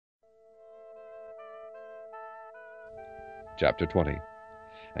Chapter 20.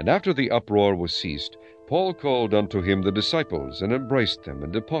 And after the uproar was ceased, Paul called unto him the disciples, and embraced them,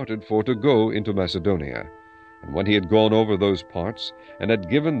 and departed for to go into Macedonia. And when he had gone over those parts, and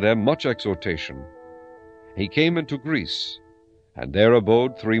had given them much exhortation, he came into Greece, and there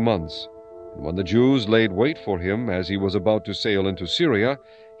abode 3 months. And when the Jews laid wait for him, as he was about to sail into Syria,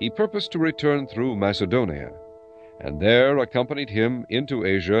 he purposed to return through Macedonia. And there accompanied him into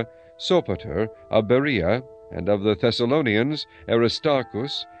Asia Sopater of Berea, and of the Thessalonians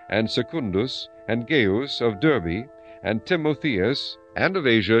Aristarchus, and Secundus, and Gaius of Derbe, and Timotheus, and of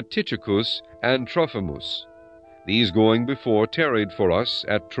Asia Tychicus and Trophimus. These going before tarried for us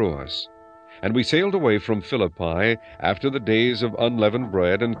at Troas. And we sailed away from Philippi after the days of unleavened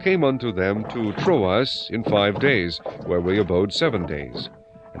bread, and came unto them to Troas in 5 days, where we abode 7 days.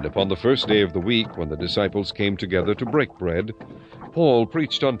 And upon the first day of the week, when the disciples came together to break bread, Paul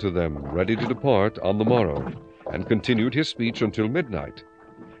preached unto them, ready to depart on the morrow, and continued his speech until midnight.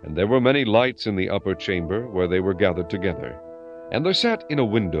 And there were many lights in the upper chamber, where they were gathered together. And there sat in a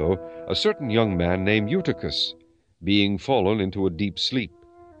window a certain young man named Eutychus, being fallen into a deep sleep.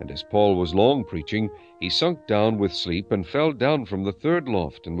 And as Paul was long preaching, he sunk down with sleep, and fell down from the 3rd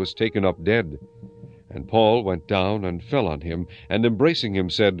loft, and was taken up dead. And Paul went down and fell on him, and embracing him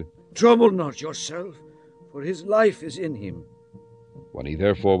said, Trouble not yourself, for his life is in him. When he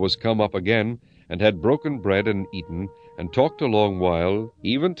therefore was come up again, and had broken bread and eaten, and talked a long while,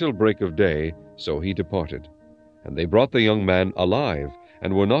 even till break of day, so he departed. And they brought the young man alive,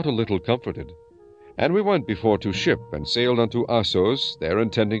 and were not a little comforted. And we went before to ship, and sailed unto Assos, there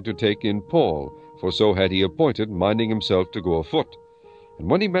intending to take in Paul, for so had he appointed, minding himself to go afoot. And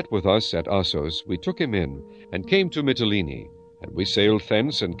when he met with us at Assos, we took him in, and came to Mytilene. And we sailed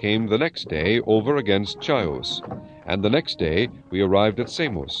thence, and came the next day over against Chios. And the next day we arrived at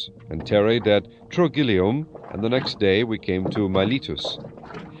Samos, and tarried at Trogyllium, and the next day we came to Miletus.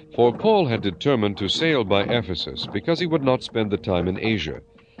 For Paul had determined to sail by Ephesus, because he would not spend the time in Asia.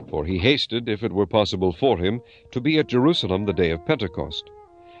 For he hasted, if it were possible for him, to be at Jerusalem the day of Pentecost.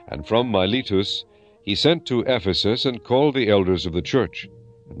 And from Miletus he sent to Ephesus, and called the elders of the church.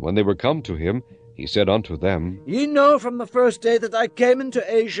 And when they were come to him, he said unto them, Ye know from the first day that I came into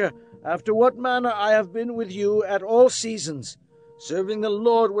Asia, after what manner I have been with you at all seasons, serving the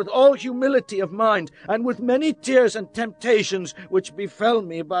Lord with all humility of mind, and with many tears and temptations which befell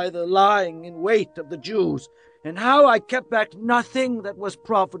me by the lying in wait of the Jews, and how I kept back nothing that was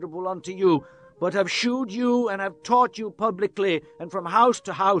profitable unto you, but have shewed you and have taught you publicly, and from house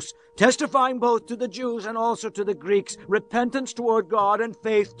to house, testifying both to the Jews and also to the Greeks, repentance toward God and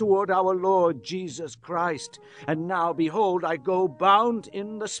faith toward our Lord Jesus Christ. And now, behold, I go bound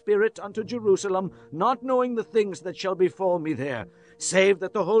in the Spirit unto Jerusalem, not knowing the things that shall befall me there, save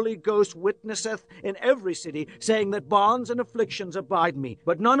that the Holy Ghost witnesseth in every city, saying that bonds and afflictions abide me.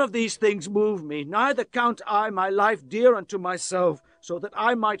 But none of these things move me, neither count I my life dear unto myself, so that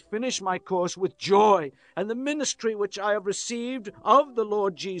I might finish my course with joy, and the ministry which I have received of the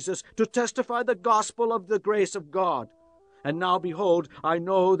Lord Jesus, to testify the gospel of the grace of God. And now, behold, I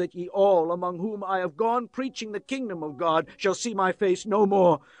know that ye all, among whom I have gone preaching the kingdom of God, shall see my face no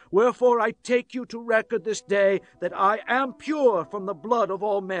more. Wherefore I take you to record this day, that I am pure from the blood of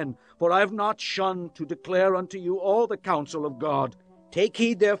all men, for I have not shunned to declare unto you all the counsel of God. Take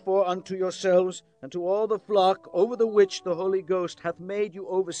heed therefore unto yourselves, and to all the flock, over the which the Holy Ghost hath made you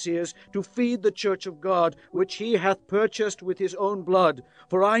overseers, to feed the church of God, which he hath purchased with his own blood.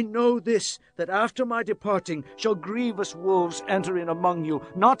 For I know this, that after my departing shall grievous wolves enter in among you,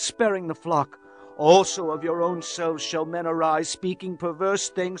 not sparing the flock. Also of your own selves shall men arise, speaking perverse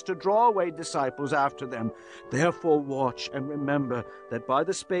things, to draw away disciples after them. Therefore watch, and remember that by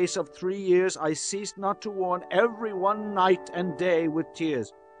the space of 3 years I ceased not to warn every one night and day with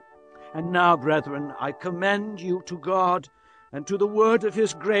tears. And now, brethren, I commend you to God, and to the word of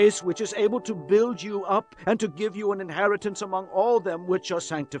his grace, which is able to build you up, and to give you an inheritance among all them which are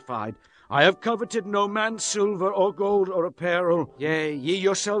sanctified. I have coveted no man's silver or gold or apparel. Yea, ye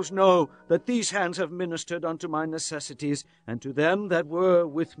yourselves know that these hands have ministered unto my necessities, and to them that were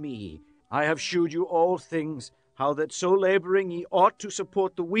with me. I have shewed you all things, how that so laboring ye ought to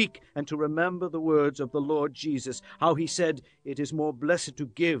support the weak, and to remember the words of the Lord Jesus, how he said, It is more blessed to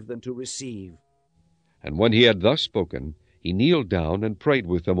give than to receive. And when he had thus spoken, he kneeled down and prayed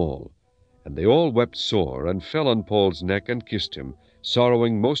with them all. And they all wept sore, and fell on Paul's neck, and kissed him,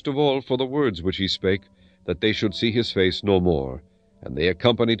 sorrowing most of all for the words which he spake, that they should see his face no more. And they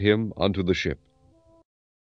accompanied him unto the ship.